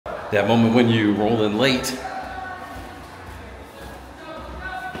That moment when you roll in late.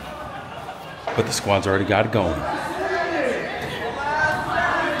 But the squad's already got it going.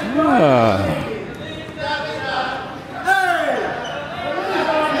 Yeah.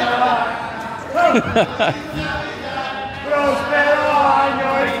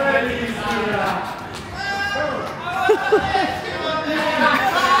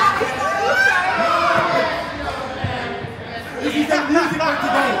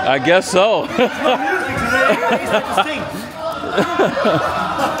 I guess so.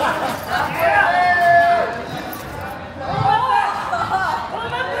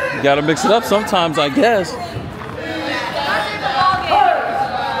 You gotta mix it up sometimes, I guess.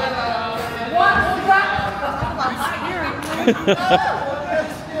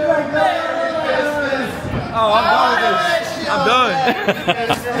 Oh, I'm done with this. I'm done.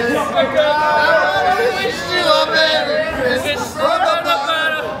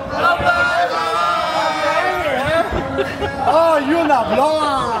 Oh, you're not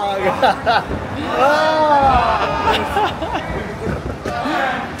vlog.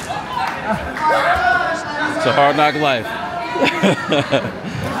 It's a hard knock life.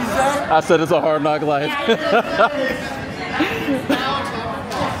 I said it's a hard knock life.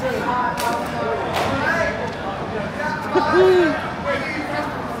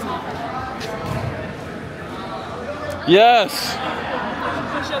 Yes.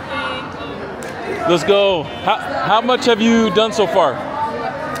 Let's go. How much have you done so far?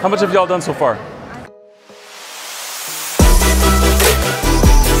 How much have y'all done so far?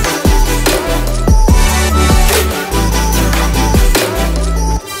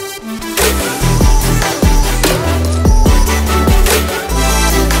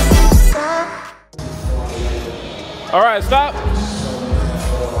 All right, stop.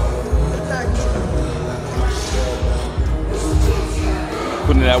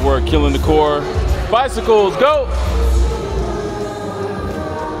 Putting in that work, killing the core. Bicycles, go.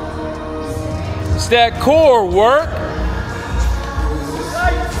 It's that core work.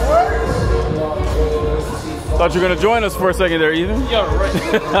 Thought you were gonna join us for a second there, Ethan. Yeah, right.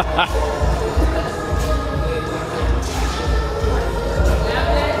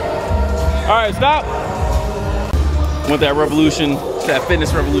 All right, stop. Want that revolution, that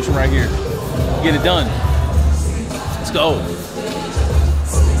fitness revolution right here. Get it done. Let's go.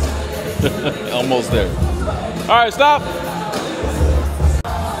 Almost there. All right, stop.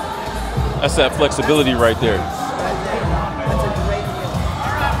 That's that flexibility right there.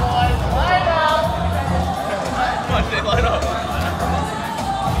 Line up.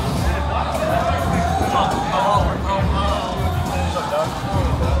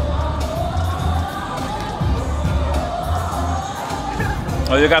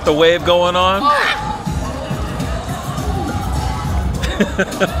 Oh, you got the wave going on?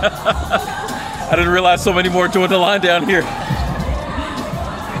 I didn't realize so many more joined the line down here.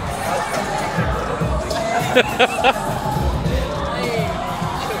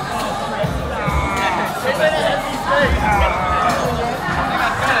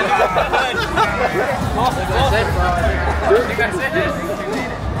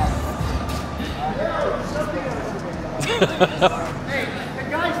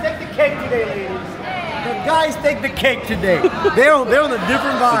 The guys take the cake today. They're on a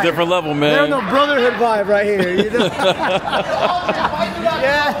different vibe. It's a different level, man. They're on a brotherhood vibe right here. You know?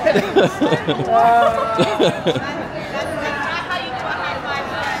 Yeah.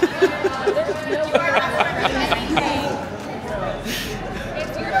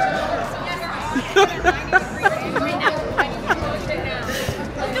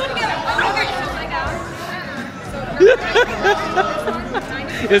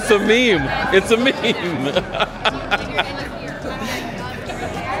 It's a meme. It's a meme.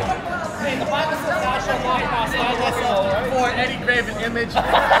 For Eddie Craven image.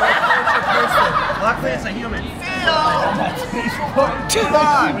 Luckily, it's a human.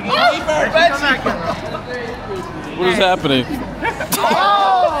 What is happening?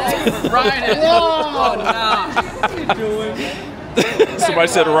 Ride it. Somebody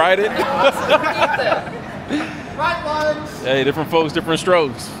said ride it. Right ones. Hey, different folks, different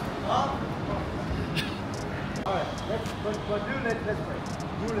strokes. All right, let's break.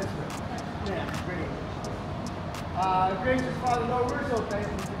 Yeah, great. Gracious Father, Lord, we're so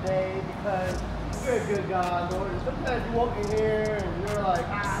thankful today because you're a good God, Lord. And sometimes you walk in here and you're like,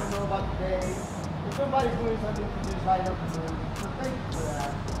 I don't know about today. And somebody's doing something to just light up the mood. So thank you for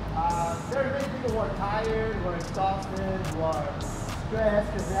that. There are many people who are tired, who are exhausted, who are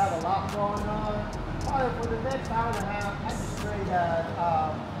stressed because they have a lot going on. Father, for the next hour and a half, I just pray that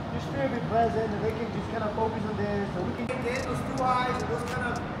your spirit be present and they can just kind of focus on this, so we can get those two eyes and those kind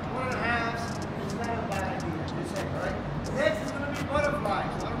of one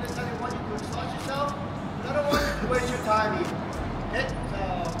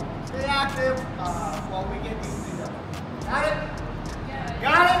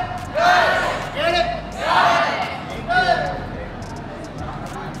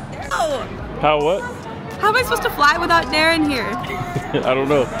How what? How am I supposed to fly without Darren here? I don't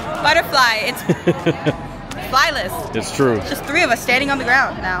know. Butterfly. It's flyless. It's true. It's just 3 of us standing on the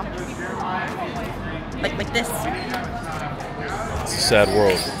ground now. Like this. It's a sad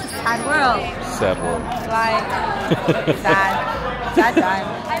world. Sad world. Sad world. Like sad. Sad time.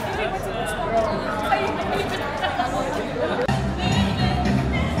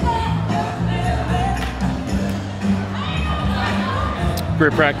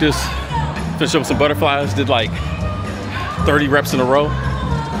 Great practice. Finished up with some butterflies. Did like 30 reps in a row.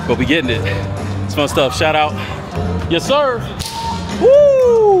 But we getting it. It's fun stuff. Shout out. Yes, sir.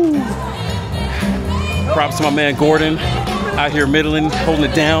 Woo! Props to my man Gordon. Out here middling, holding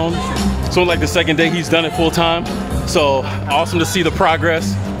it down. So like the second day he's done it full time. So awesome to see the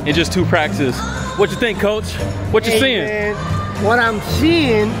progress in just 2 practices. What you think, Coach? What you seeing? Man, what I'm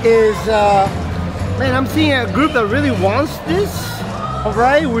seeing is, man, I'm seeing a group that really wants this. All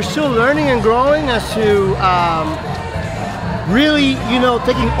right, we're still learning and growing as to really, you know,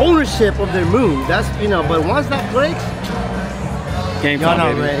 taking ownership of their move. That's, you know, but once that breaks, Game y'all time, not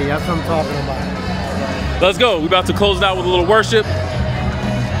baby. ready. That's what I'm talking about. Let's go. We're about to close it out with a little worship.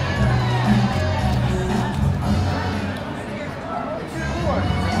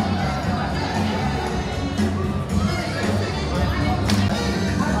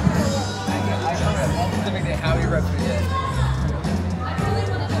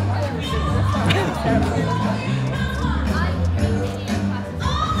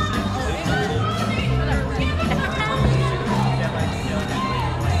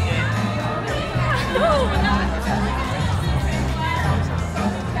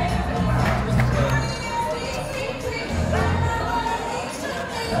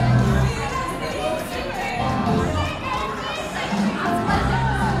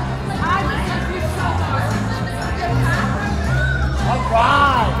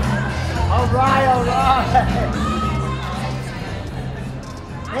 All right.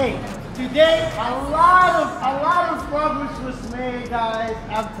 Hey, today a lot of progress was made, guys.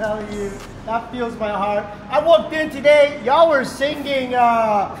 I'm telling you, that fills my heart. I walked in today, y'all were singing, you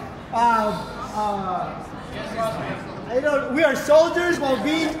know, we are soldiers while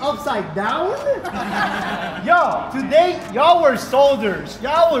being upside down. Yo, today y'all were soldiers.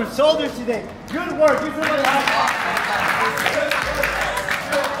 Y'all were soldiers today. Good work. Give somebody a high five.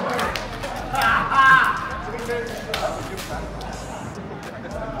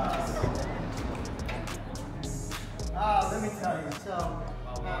 Let me tell you. So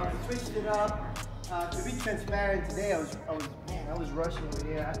we switched it up. To be transparent, today I was rushing over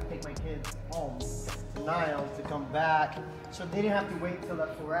here. I had to take my kids home to Niles to come back, so they didn't have to wait till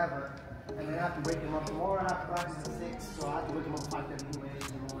forever. And then I have to wake them up tomorrow. I have practice at 6, so I have to wake them up 5:30 anyways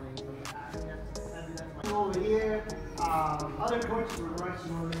in the morning. Over here, other coaches were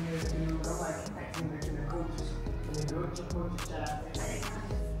rushing over here too. I'm like texting the coaches in the coaches chat. Hey,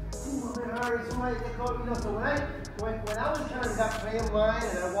 hurry, somebody take over. You know, so when I was trying to got playing mine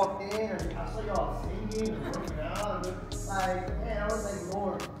and I walked in and I saw y'all singing and working out, like, man, I was like,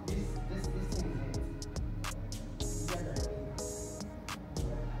 Lord, this thing is it. You guys are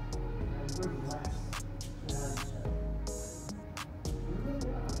and we're blessed to have each other. We really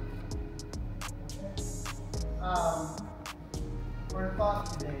are. For the thought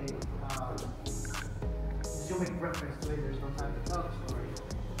today, you'll make reference to it, there's no time to tell the story,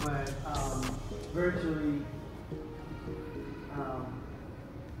 but virtually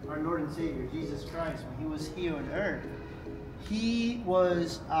our Lord and Savior, Jesus Christ, when he was here on earth, he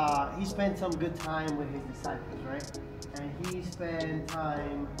spent some good time with his disciples, right? And he spent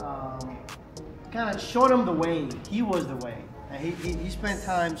time kind of showing them the way. He was the way. And he spent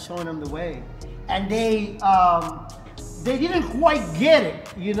time showing them the way. And they didn't quite get it,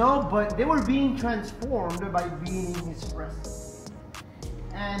 you know, but they were being transformed by being in his presence.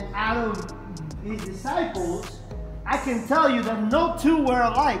 And out of his disciples, I can tell you that no two were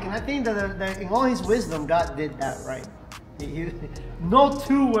alike. And I think that in all his wisdom, God did that right. No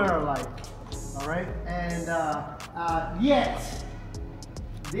two were alike. All right? And yet,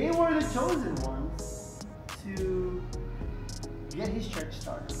 they were the chosen ones to get his church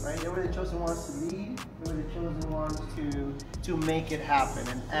started, right? They were the chosen ones to lead. They were the chosen ones to make it happen.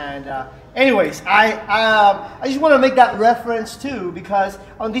 And anyways, I just want to make that reference too, because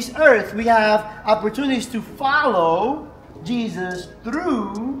on this earth we have opportunities to follow Jesus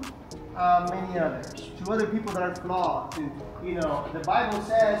through many others, to other people that are flawed. To, you know, the Bible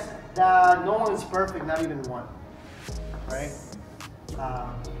says that no one is perfect, not even one, right?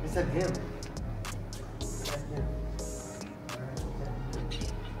 Except him.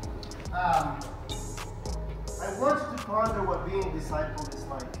 I want to ponder what being a disciple is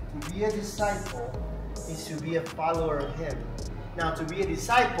like. To be a disciple is to be a follower of Him. Now, to be a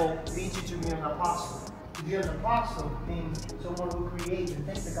disciple leads you to be an apostle. To be an apostle means someone who creates and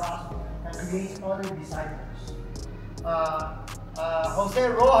takes the gospel and creates other disciples. Jose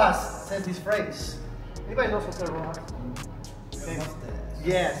Rojas said this phrase. Anybody knows Jose Rojas?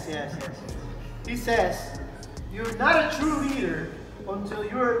 Yes. He says, you're not a true leader until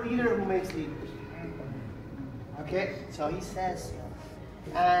you're a leader who makes leaders. Okay? So he says,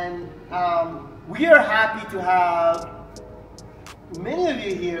 and we are happy to have many of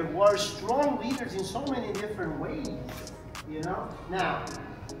you here who are strong leaders in so many different ways. You know? Now,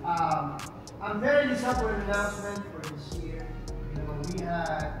 I'm very disappointed with the announcement for this year. You know, we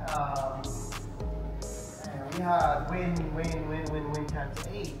had win times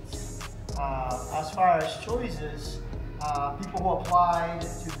 8. As far as choices, people who applied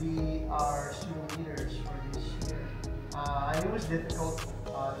to be our student leaders for this year. And it was difficult.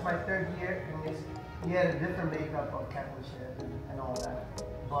 It's my 3rd year, and we had a different makeup of captainship and all that.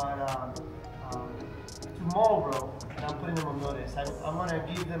 But tomorrow, and I'm putting them on notice, I'm going to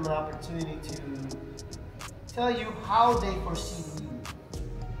give them an opportunity to tell you how they foresee you.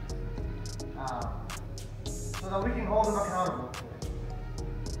 So that we can hold them accountable to it.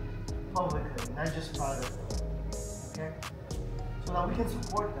 Publicly, not just privately. Okay? So that we can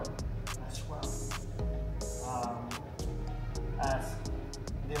support them as well. As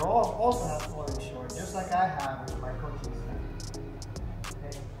they all also have fallen short, just like I have with my coaching staff.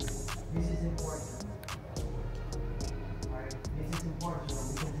 Okay? This is important. Alright? This is important so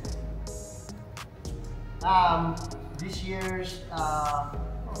we can succeed. This year's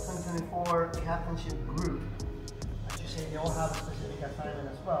 2024 captainship group, I should say they all have a specific assignment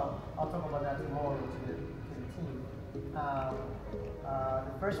as well. I'll talk about that tomorrow to the team.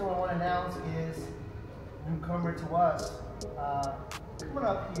 The first one I want to announce is newcomer to us. Coming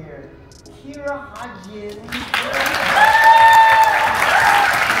up here, Kira Hodgins.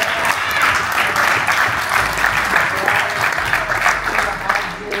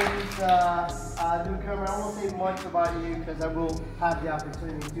 Newcomer, I won't say much about you because I will have the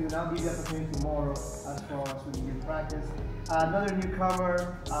opportunity to, and I'll give you the opportunity tomorrow as far as we begin practice. Another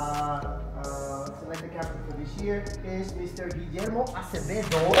newcomer, selected captain for this year is Mr. Guillermo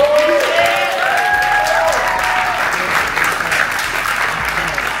Acevedo.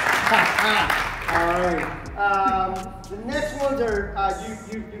 Alright. The next ones are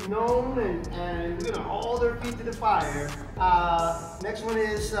you've known, and we're gonna hold their feet to the fire. Next one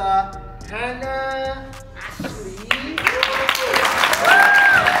is Hannah Ashley.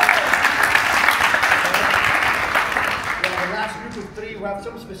 The last group of 3, we have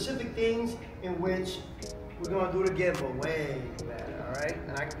some specific things in which we're gonna do it again, but way better. All right,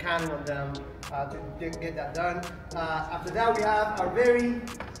 and I counted on them to get that done. After that, we have our very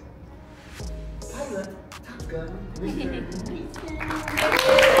pilot, Top Gun, Mr.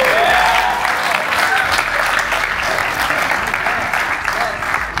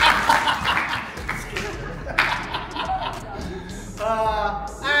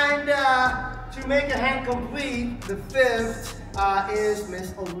 To make a hand complete, the 5th is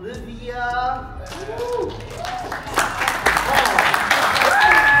Miss Olivia.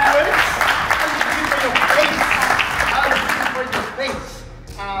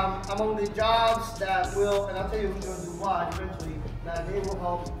 Among the jobs that will, and I'll tell you who's going to do what eventually, that they will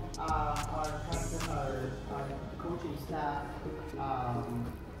help our coaching staff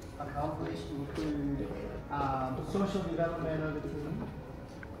accomplish include social development of the team,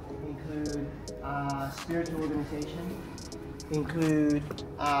 include spiritual organization, include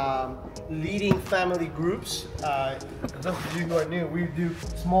leading family groups. Those of you who are new, we do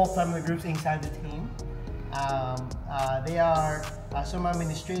small family groups inside the team. They are some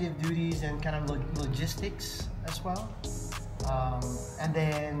administrative duties and kind of logistics as well. And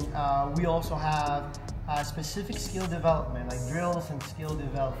then we also have specific skill development, like drills and skill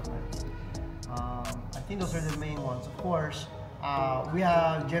development. I think those are the main ones. Of course, we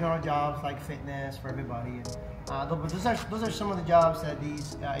have general jobs like fitness for everybody. But those are some of the jobs that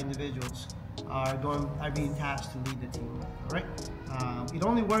these individuals are being tasked to lead the team with. All right. It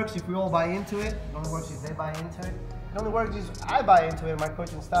only works if we all buy into it. It only works if they buy into it. It only works if I buy into it, my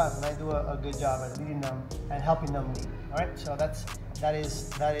coaching staff, and I do a good job at leading them and helping them lead. All right. So that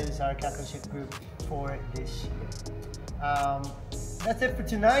is our captainship group for this year. That's it for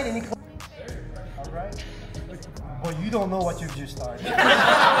tonight. Any? All right. Well, you don't know what you've just started.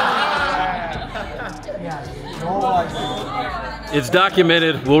 Yeah, no worries. It's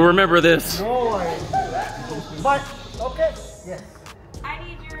documented. We'll remember this. No worries. But, okay, yes. I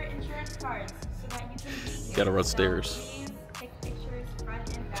need your insurance cards so that you can be here. Gotta run So stairs. please take pictures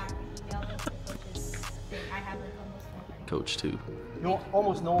front and back and email them to the coaches. I have like almost nobody. Coach too. You don't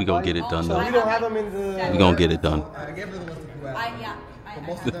almost know. We gonna get it done So though. we don't have them in the. We gonna get it done. I gave her the list of who asked. But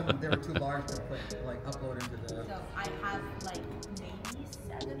most of them, they were too large to put, like, upload into the... So I have like maybe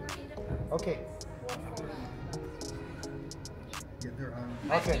 7 or 8 of them. Okay. Yeah, they're on.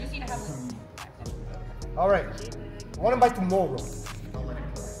 Okay. You just need to have like All right. I want them by tomorrow. I'll let it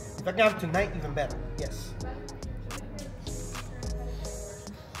go. If I can have it tonight, even better. Yes.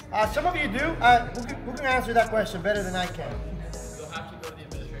 Some of you do. Who can answer that question better than I can? You'll have to go to the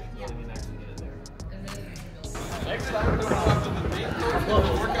administration building and actually get it there. Next time, we don't have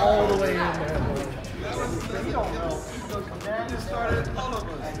to all the way in there. You don't know.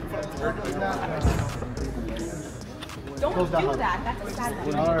 Don't Close that do up. that. That's a sad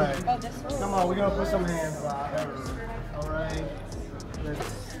one. All right. Oh, this one. Come on, we're gonna put some hands out. All right.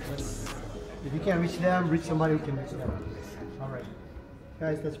 Let's. If you can't reach them, reach somebody who can reach them. All right.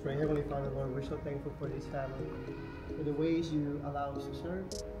 Guys, let's pray. Heavenly Father, Lord, we're so thankful for this family, for the ways you allow us to serve.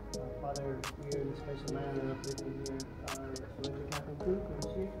 Father, we are in a special manner uplifting here. Selected Captain Crew,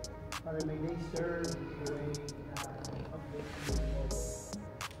 Coach Chief. Father, may they serve the way uplifting you.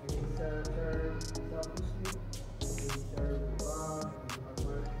 May they serve selflessly. May they serve with love and hard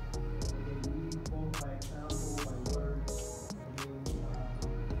work. May they lead both by example, by words. May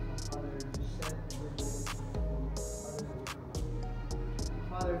Father, just set the good example for others will come.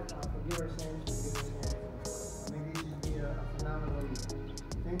 Father, forgive our sins, forgive our sins. May this just be a phenomenal year.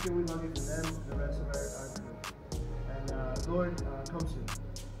 Thank you, we love you for them, the rest of our group. And Lord, come soon.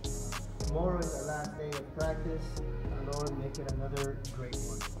 Tomorrow is our last day of practice. Lord, make it another great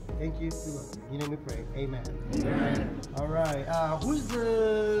one. Thank you, we love you. In your name we pray, amen. Amen. All right,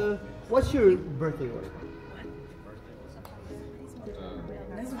 what's your birthday order?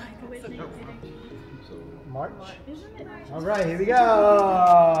 March? All right, here we go.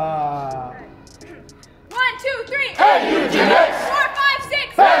 1, 2, 3. Hey, you Gymnastics! 4, 5,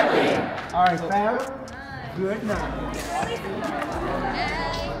 6. Family! All right, fam. Good night.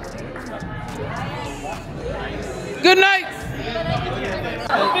 Good night.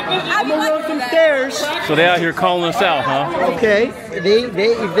 I'm gonna run some stairs. So they out here calling us out, huh? Okay, if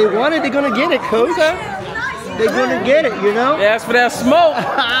they want it, they're gonna get it, coach. They're gonna get it, you know. They asked for that smoke.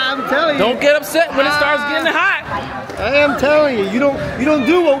 I'm telling you. Don't get upset when it starts getting hot. I am telling you, you don't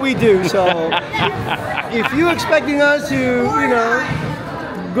do what we do. So if you're expecting us to,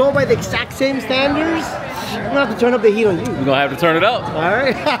 go by the exact same standards, we're gonna have to turn up the heat on you. We're gonna have to turn it up. All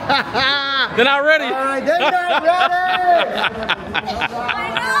right. They're not ready. All right, they're not ready.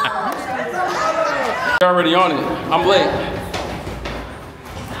 You're already on it. I'm late.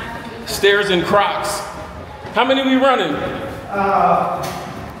 Stairs and Crocs. How many we running?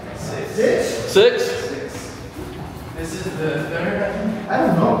 6. 6? This is the third. I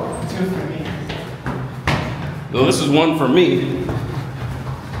don't know. 2 for me. No, this is 1 for me.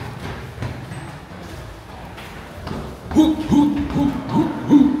 Hoop, hoop, hoop, hoop,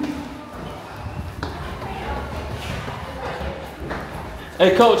 hoop.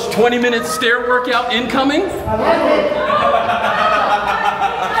 Hey, coach, 20-minute stair workout incoming? I like it.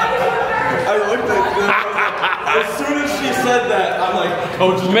 I looked at her. As soon as she said that, I'm like,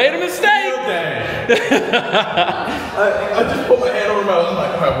 Coach made a mistake. I just put my hand over my mouth. I'm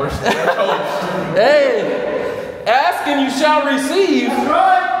like, all right, where's the coach? Hey, ask and you shall receive.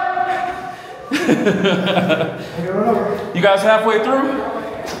 You guys halfway through?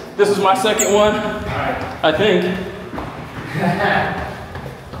 This is my second one, I think.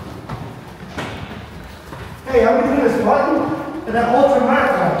 Hey, I'm doing this button and that ultra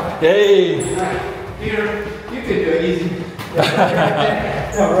marathon. Hey. Peter, you can do it easy.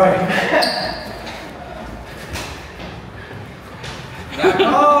 All right.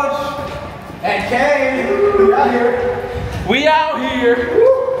 Coach and Kay, we out here. We out here.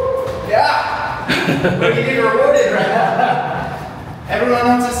 Yeah. We're getting rewarded right now. Everyone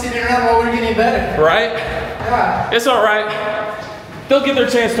else is sitting around while we're getting better. Right? Yeah. It's all right. They'll get their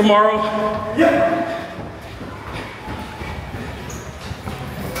chance tomorrow. Yeah.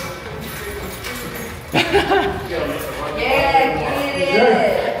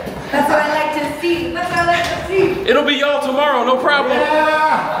 That's what I like to see. That's what I like to see. It'll be y'all tomorrow, no problem.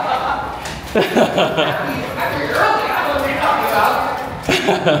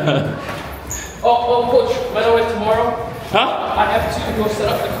 Oh, coach, by the way, tomorrow, Huh? I have to go set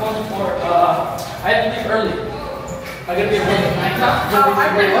up the cones for, I have to leave early. I gotta be at work at 9. I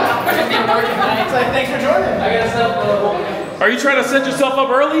gotta be at work at 9. So thanks for joining. I gotta set up Are you trying to set yourself up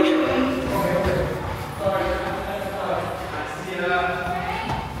early? Sorry.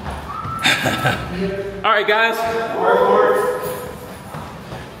 All right, guys.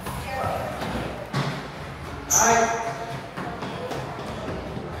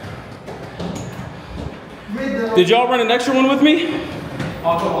 Did y'all run an extra one with me?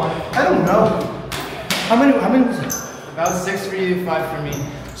 I'll go on. I don't know. How many was it? About 6 for you, 5 for me.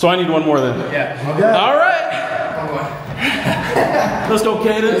 So I need one more then. Yeah. Okay. All right. One more. Let's go,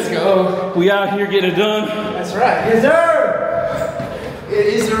 Kaden. Let's go. We out here getting it done. That's right. Yes, sir. It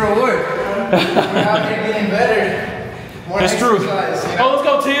is a reward. We're out here getting better. More That's true. exercise, you know? Oh, let's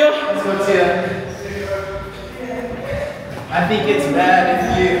go, Tia. Let's go, Tia. I think it's bad if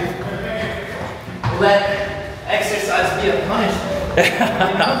you let exercise be a punishment. You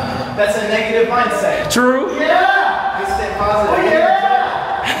know? That's a negative mindset. True. Yeah. We stay positive. Oh,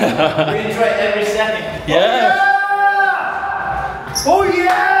 yeah. We enjoy every second. Yeah. Oh,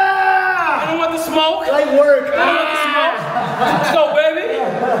 yeah. I don't want the smoke. Like work. I don't want the smoke. Let's go, baby.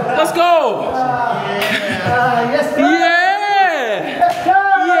 Let's go. Yes, sir. Yeah.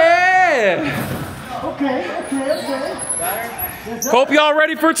 Yeah. Okay. Hope y'all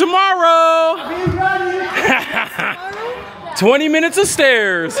ready for tomorrow. Be ready. 20 minutes of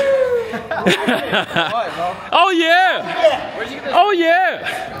stairs. Oh yeah. Oh yeah.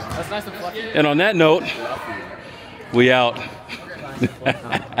 That's nice and fluffy. And on that note, we out.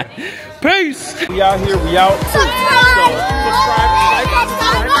 Peace. We out here. We out. So subscribe, like,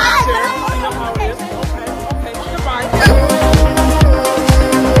 subscribe, share. You know how it is. Okay. Goodbye.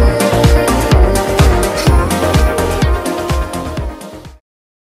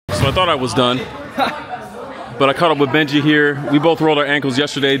 So I thought I was done, but I caught up with Benji here. We both rolled our ankles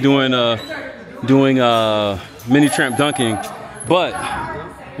yesterday doing mini tramp dunking, but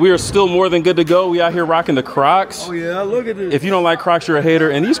we are still more than good to go. We out here rocking the Crocs. Oh yeah, look at this. If you don't like Crocs, you're a hater.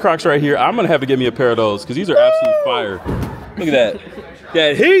 And these Crocs right here, I'm gonna have to get me a pair of those because these are absolute fire. Look at that,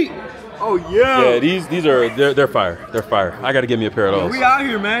 that heat. Oh yeah. Yeah, these are they're fire. They're fire. I gotta get me a pair of those. We out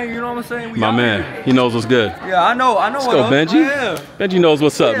here, man. You know what I'm saying? We My out man, here. he knows what's good. Yeah, I know. Let's go, Benji. Benji knows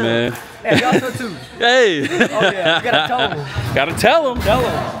what's up, man. Hey, y'all so too. Hey. Oh yeah, you gotta tell them. Gotta tell him. Tell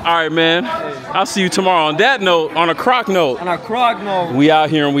them. All right, man. I'll see you tomorrow. On that note, on a Croc note, On our Croc note, we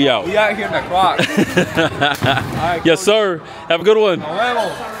out here and we out. we out here in the Crocs. Alright, Yes, sir. Have a good one.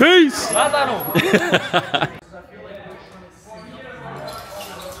 Nos Peace. vemos.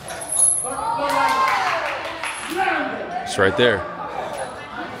 It's right there.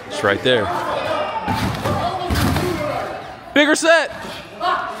 It's right there. Bigger set.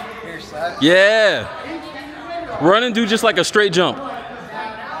 Yeah. Run and do just like a straight jump.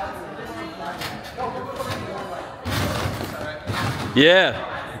 Yeah.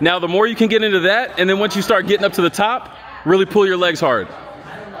 Now the more you can get into that, and then once you start getting up to the top, really pull your legs hard.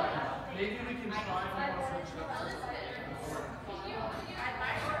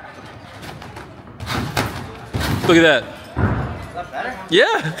 Look at that. Is that better?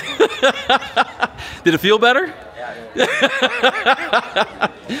 Yeah. Did it feel better?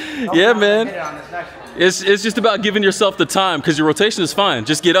 Yeah, man. It's just about giving yourself the time because your rotation is fine.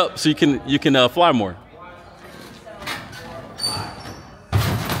 Just get up so you can fly more.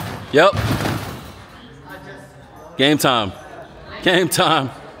 Yep. Game time. Game time.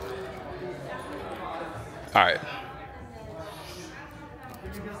 All right.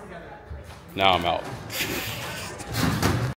 Now I'm out.